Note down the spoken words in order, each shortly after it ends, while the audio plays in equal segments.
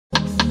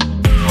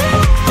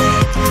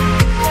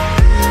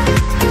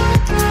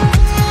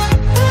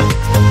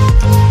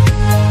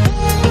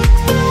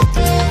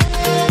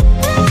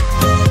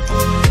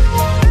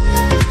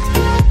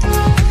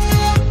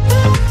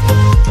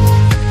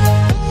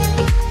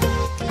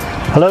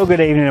Hello,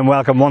 good evening and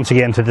welcome once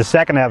again to the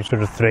second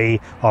episode of 3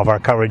 of our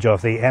coverage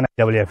of the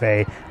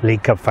NIWFA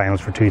League Cup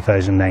finals for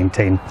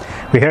 2019.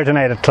 We're here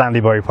tonight at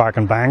Clandybury Park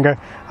in Bangor,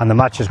 and the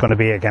match is going to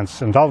be against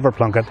St Oliver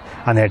Plunkett,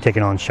 and they're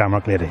taking on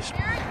Shamrock ladies.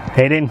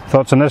 Eadaoin,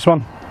 thoughts on this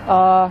one?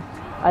 I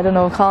don't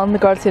know, Colin, the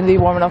girls seem to be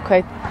warming up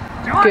quite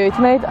good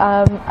tonight.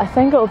 I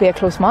think it'll be a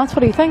close match. What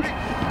do you think?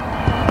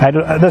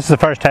 This is the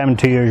first time in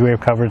 2 years we've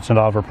covered St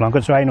Oliver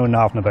Plunkett, so I know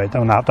nothing about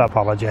them, and I have to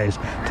apologise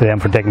to them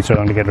for taking so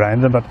long to get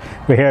around them, but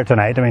we're here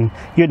tonight. I mean,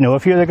 you'd know a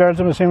few of the girls,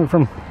 I'm assuming,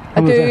 from...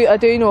 I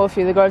do know a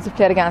few of the girls have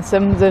played against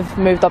them. They've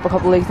moved up a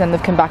couple of leagues and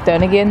they've come back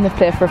down again. They've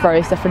played for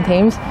various different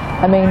teams.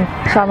 I mean,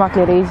 Shamrock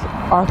ladies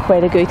are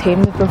quite a good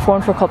team. They've been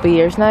formed for a couple of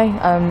years now.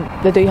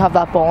 They do have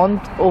that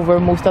bond over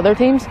most other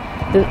teams.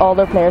 All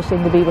their players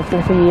seem to be with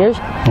them for years.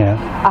 Yeah.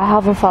 I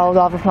haven't followed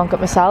Oliver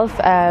Plunkett myself,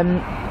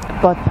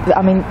 but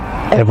I mean...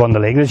 They've won the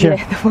league this year?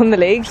 Yeah, they've won the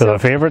league. So they're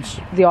favourites?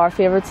 They are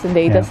favourites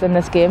indeed in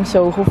this game,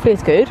 so hopefully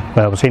it's good.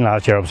 Well, we've seen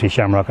last year, obviously,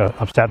 Shamrock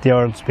upset the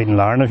Orange, beating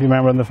Larne, if you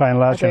remember, in the final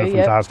last year. A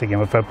fantastic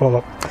game of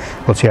football.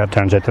 We'll see how it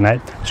turns out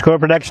tonight. Score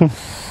prediction?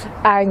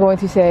 I'm going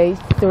to say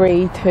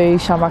 3-2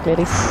 Shamrock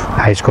ladies.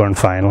 High scoring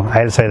final.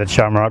 I'd say that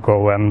Shamrock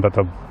will win, but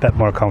a bit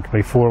more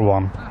comfortably,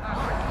 4-1.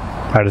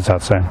 How does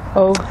that sound?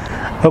 Oh.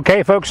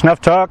 Okay, folks,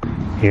 enough talk.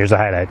 Here's the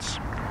highlights.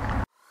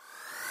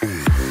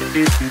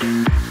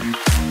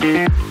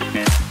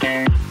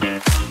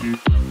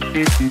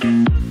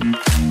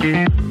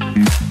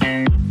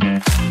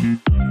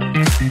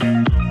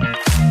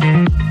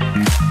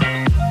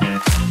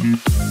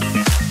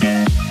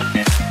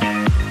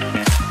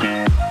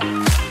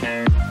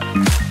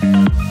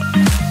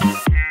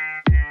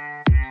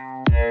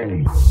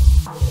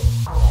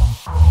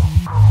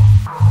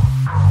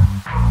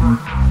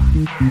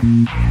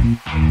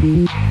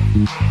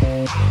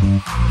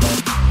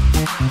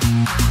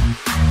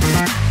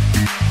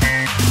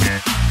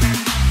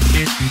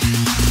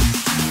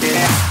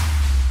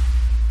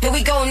 Here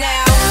we go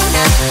now.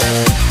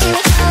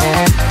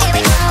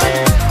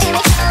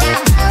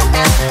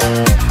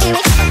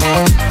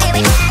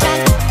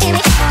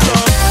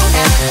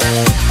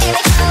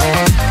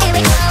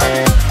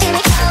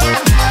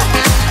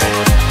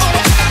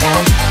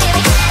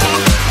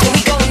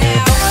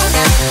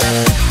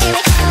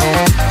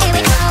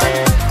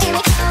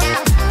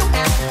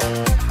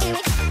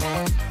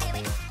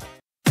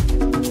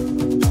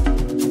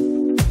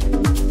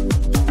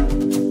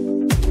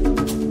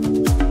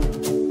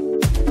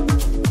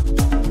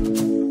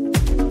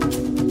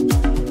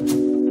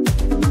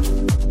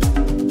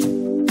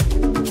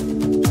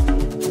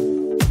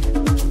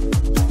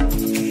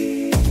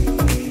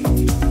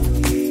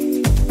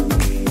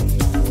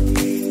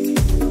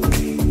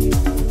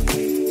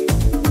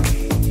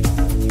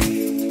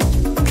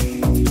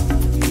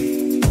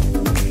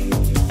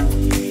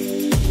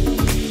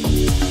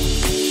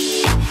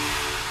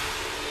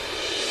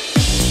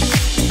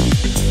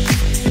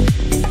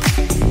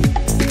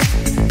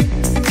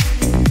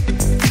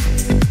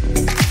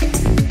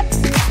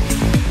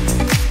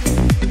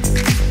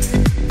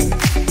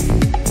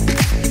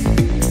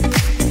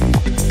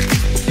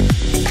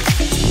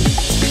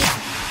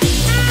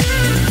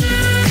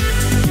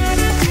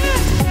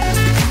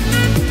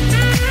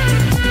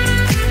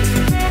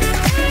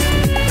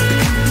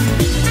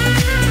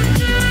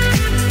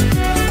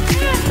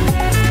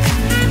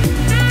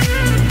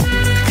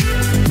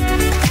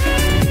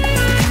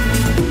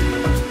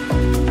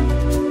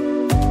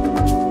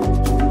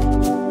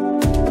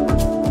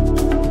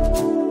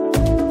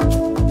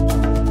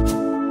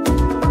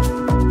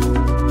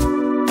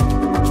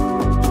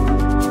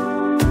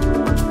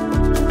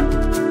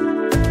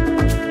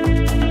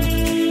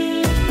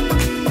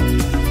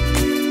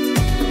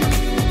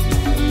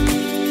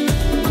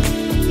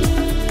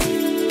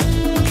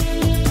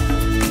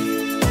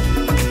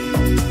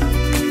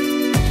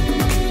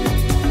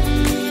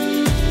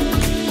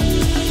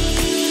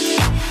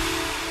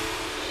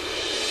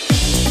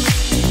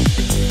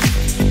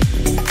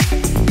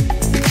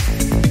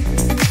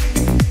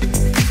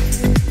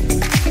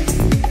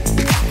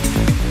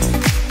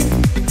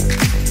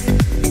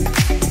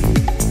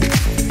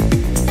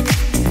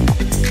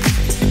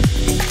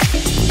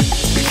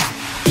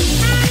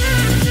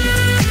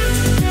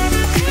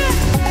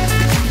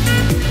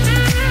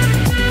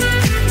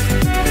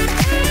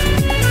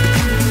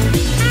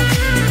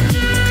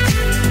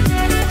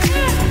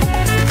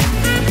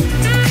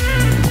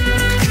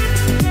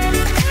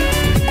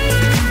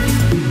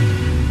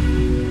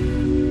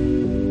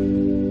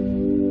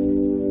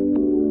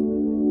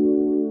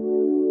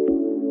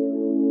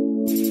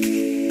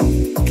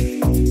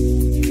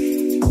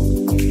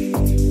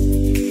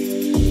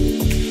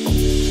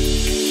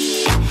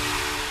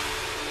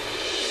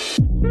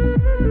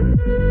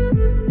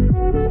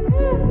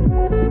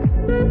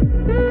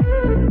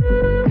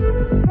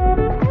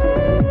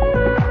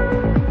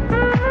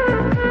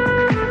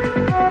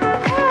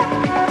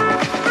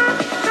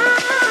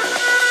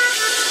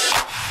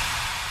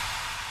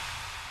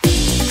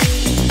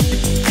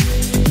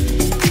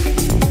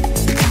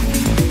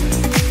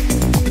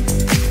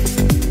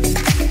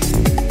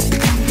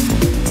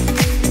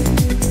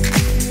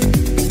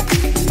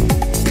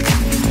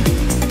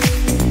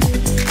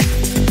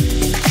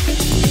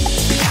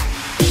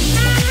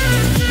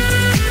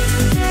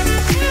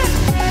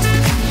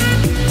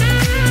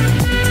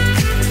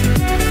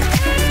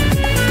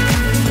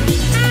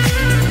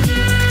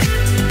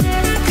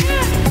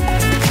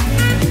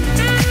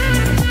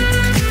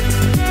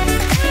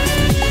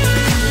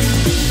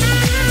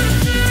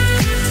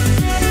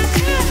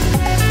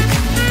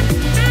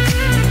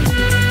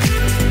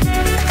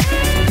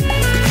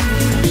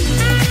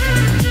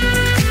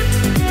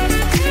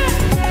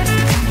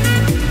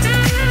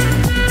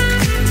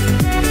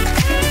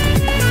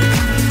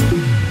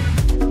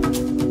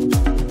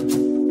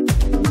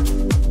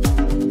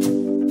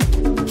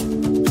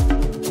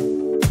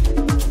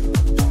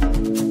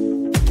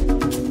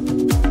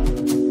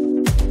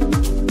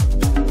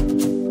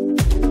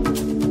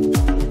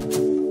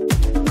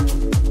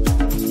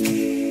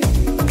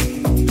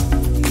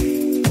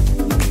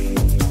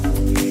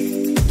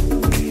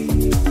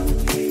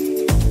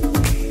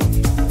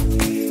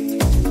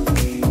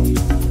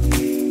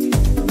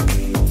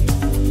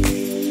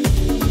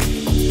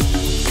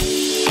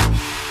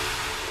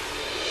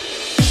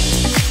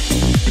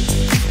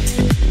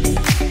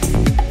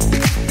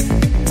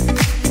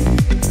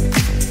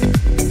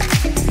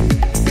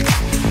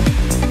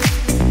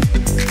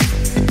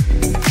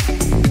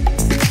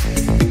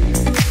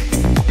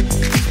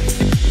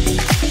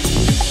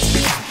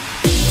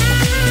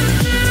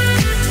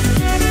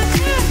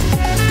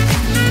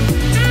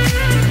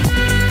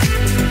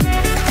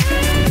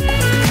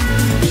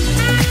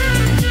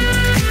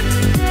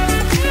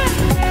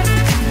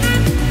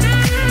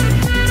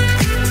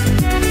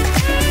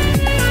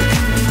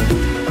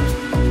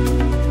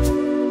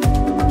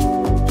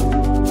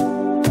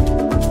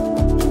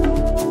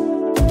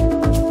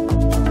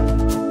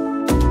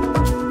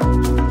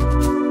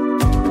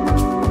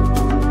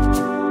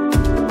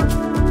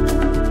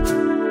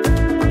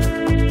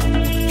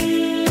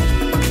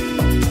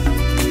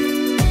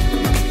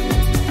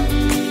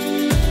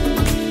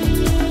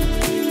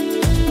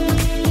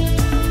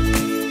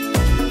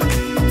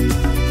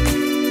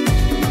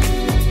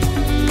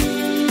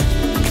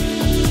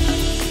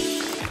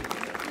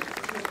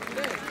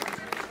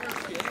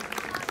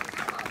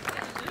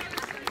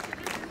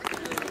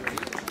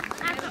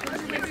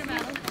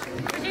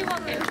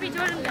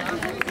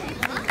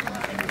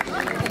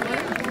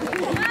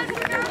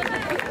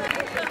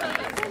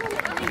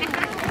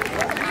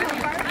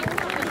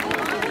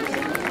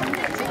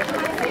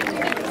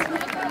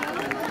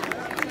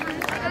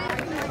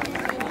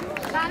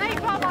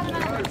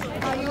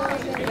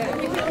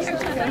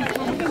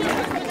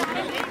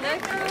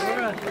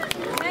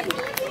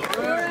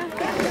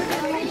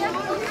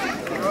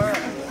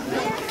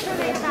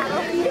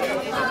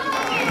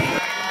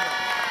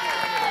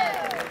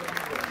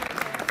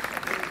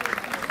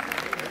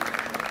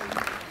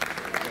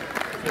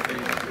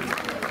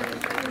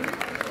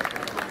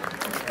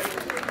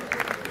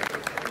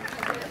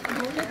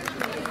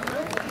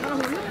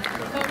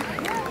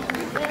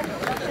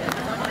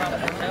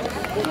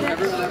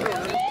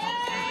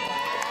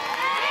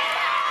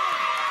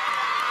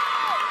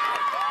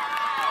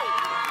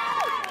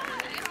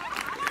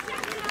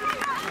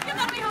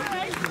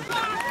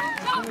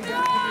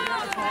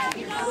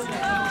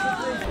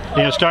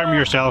 Yeah, starting with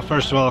yourself,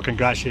 first of all,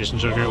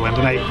 congratulations on your win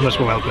tonight. You must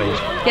be well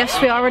pleased.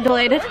 Yes, we are. We're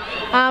delighted.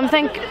 I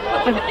think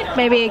we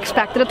maybe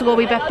expected it to go a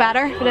wee bit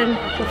better, but in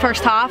the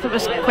first half it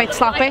was quite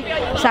sloppy.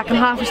 Second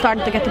half we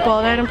started to get the ball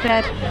out and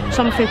played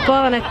some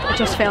football, and it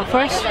just fell for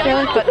us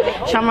really.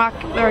 But Shamrock,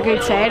 they're a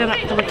good side and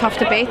they were tough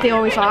to beat. They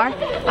always are.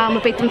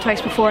 We beat them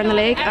twice before in the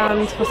league, and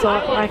we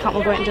thought, I can't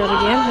go out and do it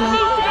again. You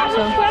know?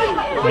 So.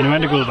 When you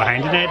went to goal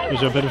behind tonight, was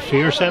there a bit of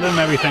fear set in?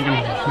 Maybe thinking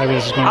maybe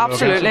this is going to go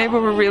Absolutely, we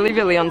were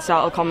really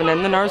unsettled coming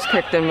in. The nerves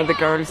kicked in with the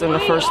girls in the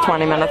first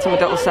 20 minutes, and we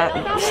didn't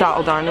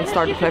settle down and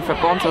start to play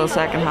football until the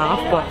second half.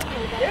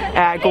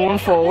 But going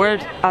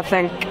forward, I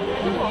think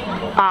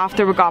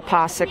after we got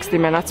past 60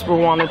 minutes, we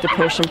wanted to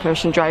push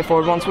and drive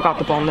forward once we got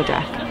the ball on the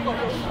deck.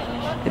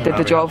 It did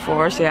the job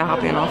for us, yeah,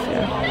 happy enough,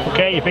 yeah.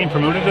 Okay, you've been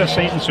promoted this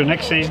season, so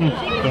next season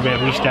going to be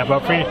a wee step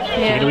up for you. Yeah. So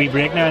you get a wee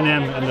break now and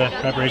then in the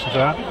preparation for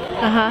that.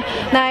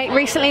 Now,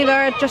 recently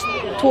there, just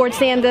towards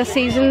the end of the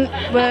season,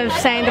 we've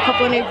signed a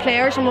couple of new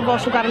players and we've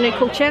also got a new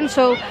coach in,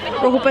 so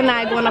we're hoping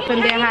now going up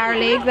into a higher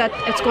league that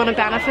it's going to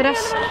benefit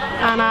us,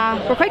 and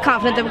we're quite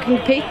confident that we can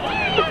compete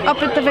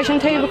up at Division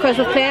 2 because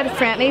we've played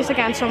friendlies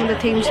against some of the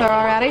teams there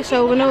already,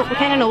 so we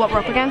kind of know what we're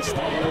up against.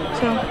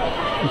 So.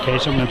 Okay,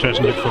 something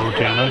interesting to look forward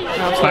to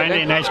now.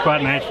 Finally, a nice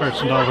quiet night for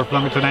St Oliver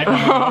Plunkett tonight.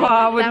 Oh,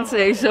 I wouldn't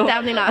say so.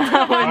 Definitely not.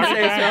 I wouldn't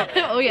say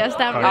so. Oh yes,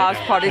 definitely.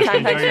 It's party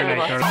time, thanks very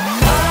much.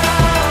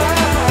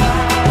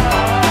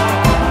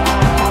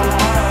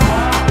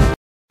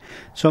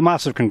 So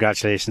massive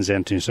congratulations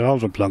then to St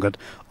Oliver Plunkett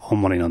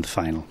on winning on the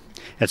final.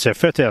 It's their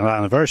 5th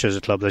anniversary as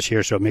a club this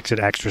year, so it makes it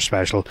extra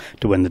special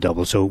to win the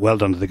double. So well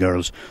done to the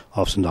girls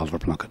of St Oliver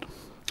Plunkett.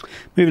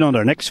 Moving on to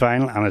our next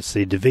final, and it's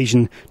the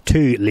Division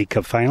 2 League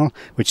Cup final,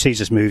 which sees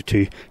us move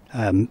to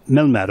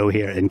Mill Meadow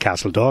here in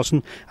Castle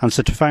Dawson, and it's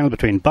the final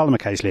between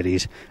Ballymackay's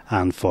Ladies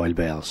and Foyle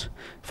Bells.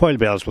 Foyle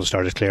Bells will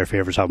start as clear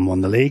favourites, having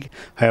won the league.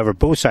 However,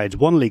 both sides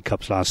won League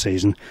Cups last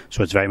season,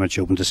 so it's very much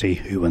open to see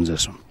who wins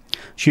this one.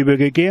 Should be a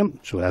good game,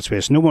 so let's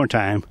waste no more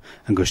time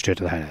and go straight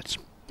to the highlights.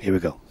 Here we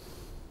go.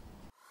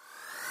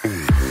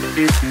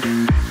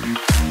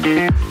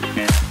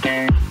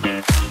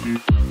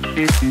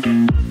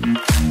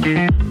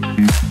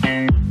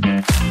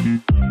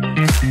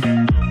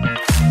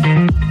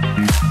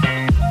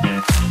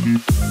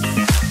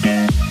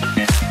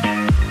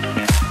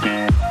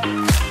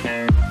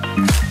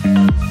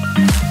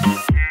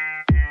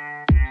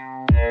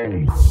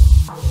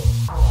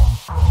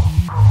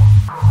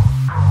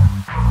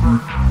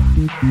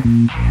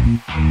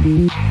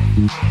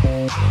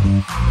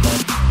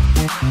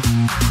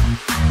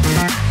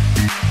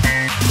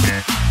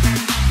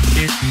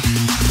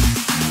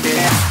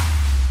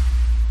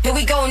 Here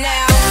we go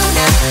now.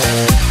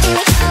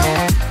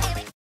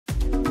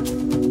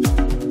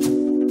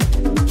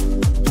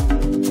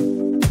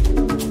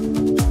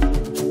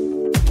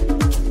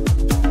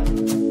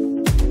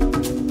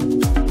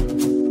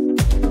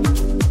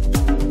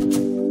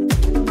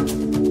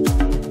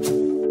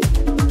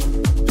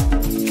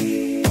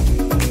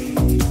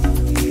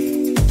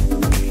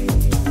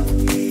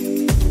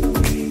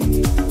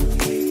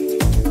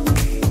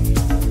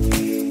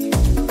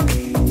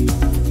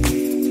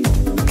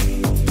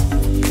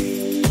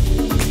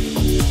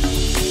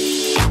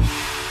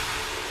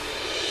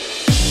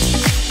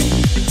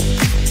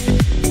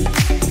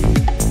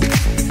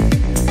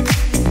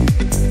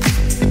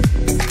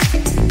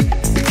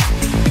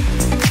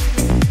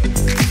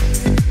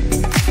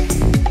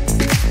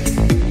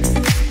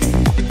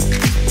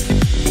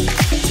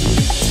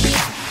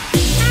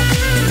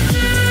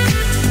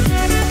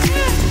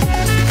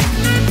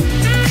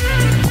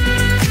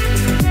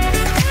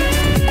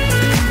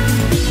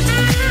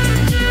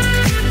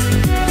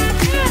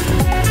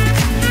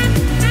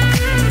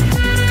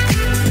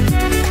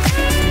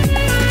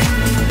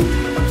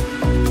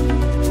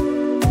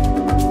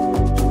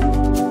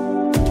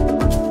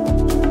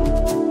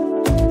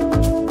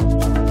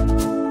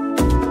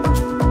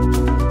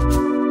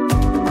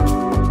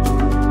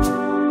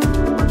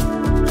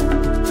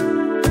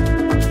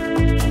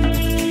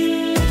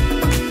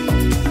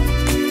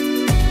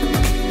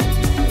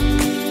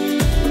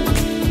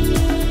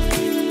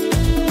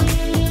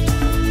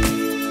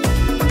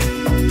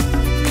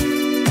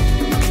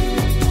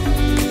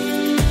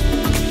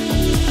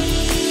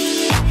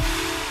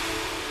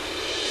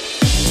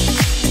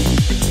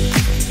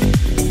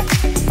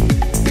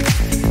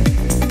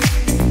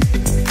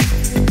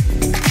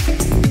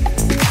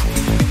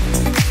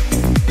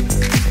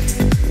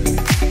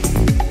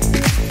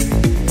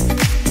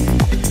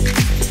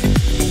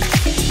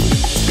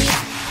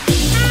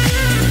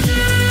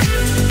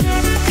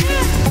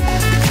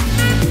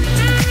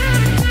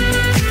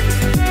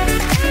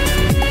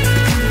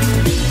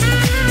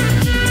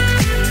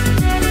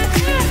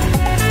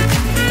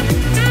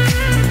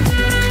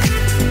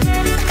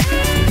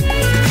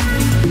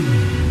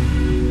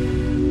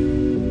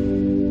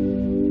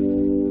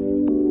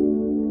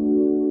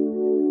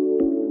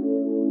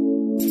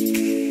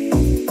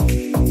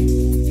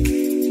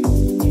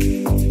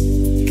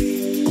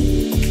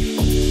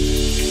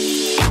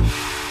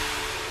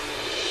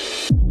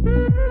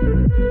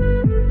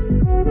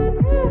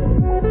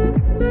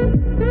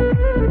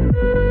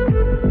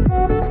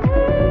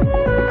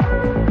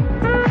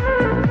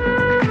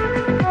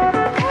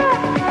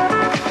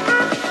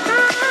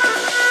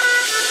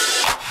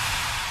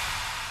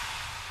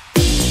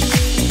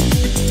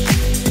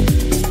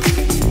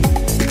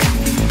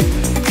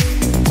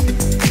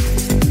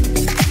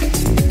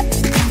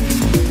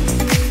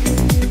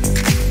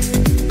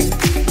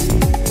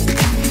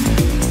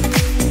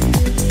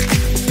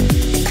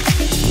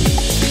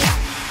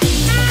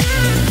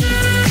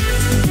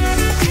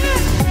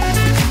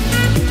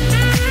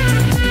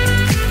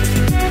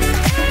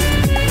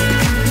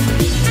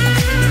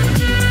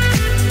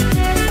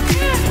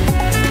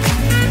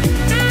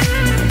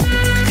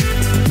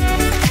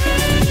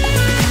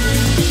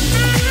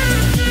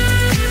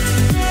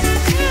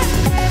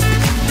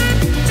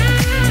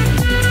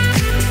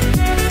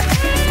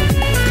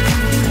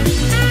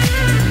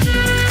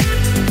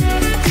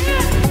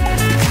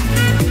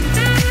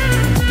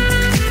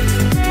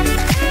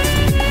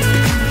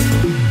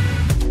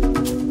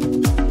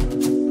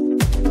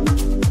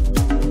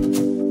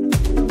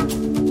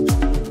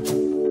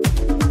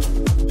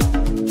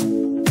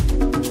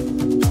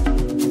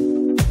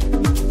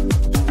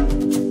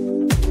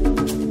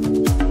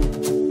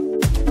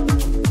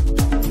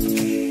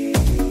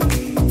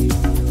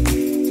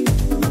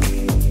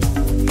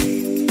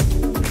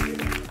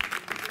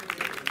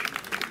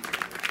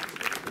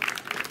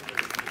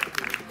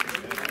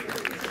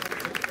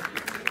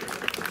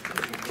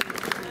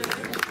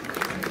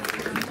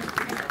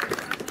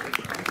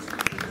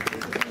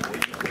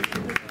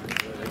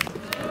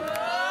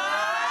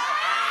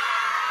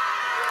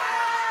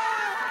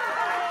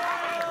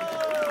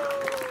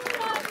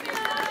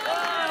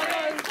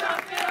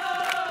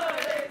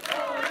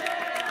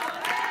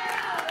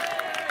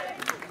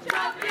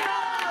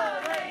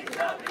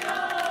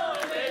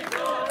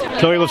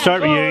 Chloe, we'll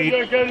start with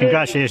you.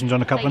 Congratulations on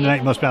the cup win tonight.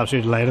 You must be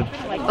absolutely delighted.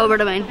 Over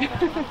the moon.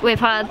 We've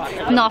had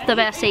not the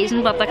best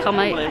season, but they come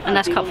out in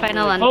this cup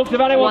final and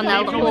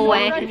 1-0 the whole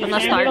way from the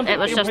start. It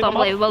was just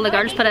unbelievable. The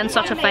girls put in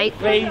such a fight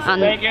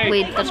and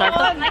we deserved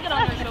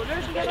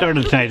it.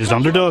 Started tonight as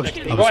underdogs.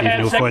 Obviously,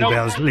 no Foyle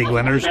Bells league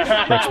winners.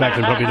 We're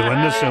expecting probably to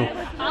win this, so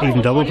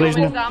even double, please.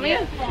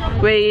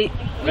 We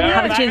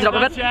had to change it up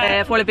a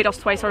bit. Foyle beat us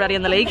twice already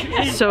in the league,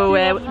 so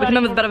we came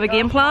in with a bit of a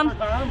game plan.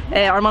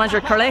 Our manager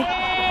Curly,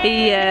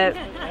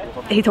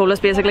 he told us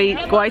basically,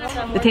 go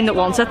out, the team that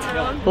wants it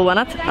will win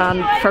it,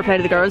 and fair play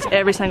to the girls.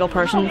 Every single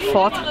person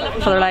fought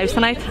for their lives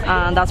tonight,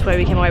 and that's why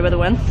we came away with a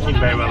win.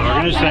 Very well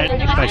organised tonight,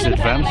 especially the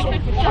defence.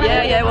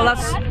 Yeah, well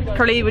that's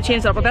Curly. We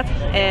changed it up a bit.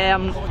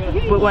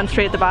 We went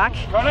straight at the back,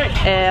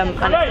 and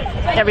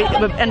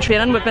in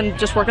training we've been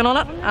just working on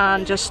it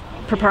and just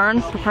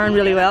preparing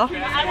really well,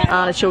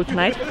 and it showed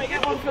tonight.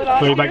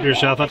 Way back to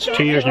yourself, that's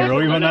 2 years in a row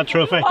you won that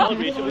trophy.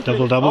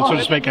 Double, so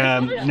to speak.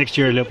 Next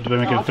year you're looking to be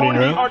making 3 in a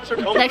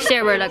row. Next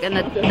year we're looking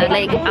at the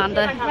league and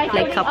the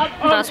League Cup.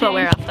 That's what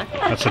we're after.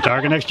 That's the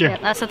target next year? Yeah,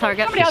 that's the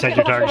target. You set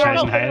your target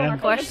nice and high then?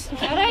 Of course.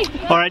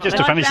 Alright, just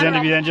to finish the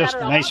interview then, just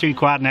a nice wee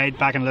quiet night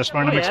back in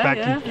Lisburn, I'm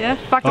expecting. Yeah.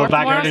 Back to work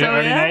tomorrow,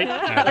 early night.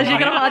 As you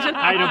can imagine.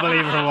 I don't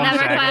believe it for one Never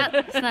second.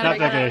 quiet. It's never Not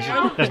the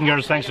case. Listen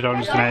girls, thanks for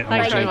joining us tonight.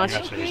 Thanks very much.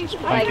 Congratulations.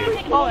 Thank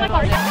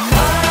you.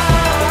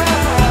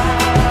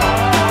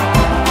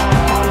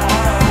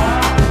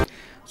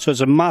 So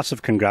it's a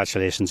massive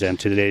congratulations then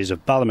to the ladies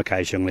of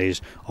Ballymackay's young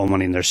ladies on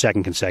winning their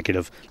second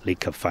consecutive League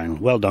Cup final.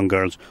 Well done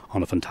girls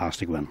on a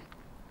fantastic win.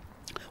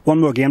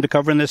 One more game to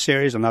cover in this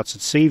series, and that's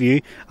at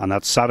Seaview, and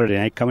that's Saturday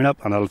night coming up,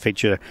 and that'll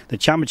feature the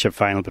championship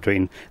final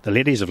between the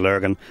ladies of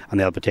Lurgan, and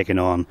they'll be taking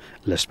on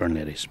Lisburn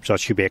ladies. So it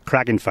should be a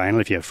cracking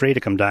final. If you're free to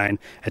come down,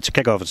 it's a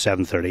kick-off at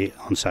 7:30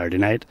 on Saturday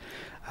night.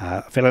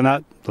 Following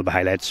that, there'll be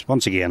highlights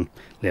once again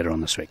later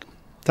on this week.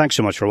 Thanks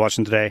so much for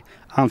watching today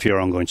and for your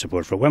ongoing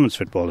support for women's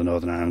football in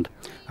Northern Ireland.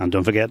 And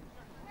don't forget,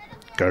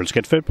 girls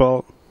get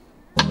football.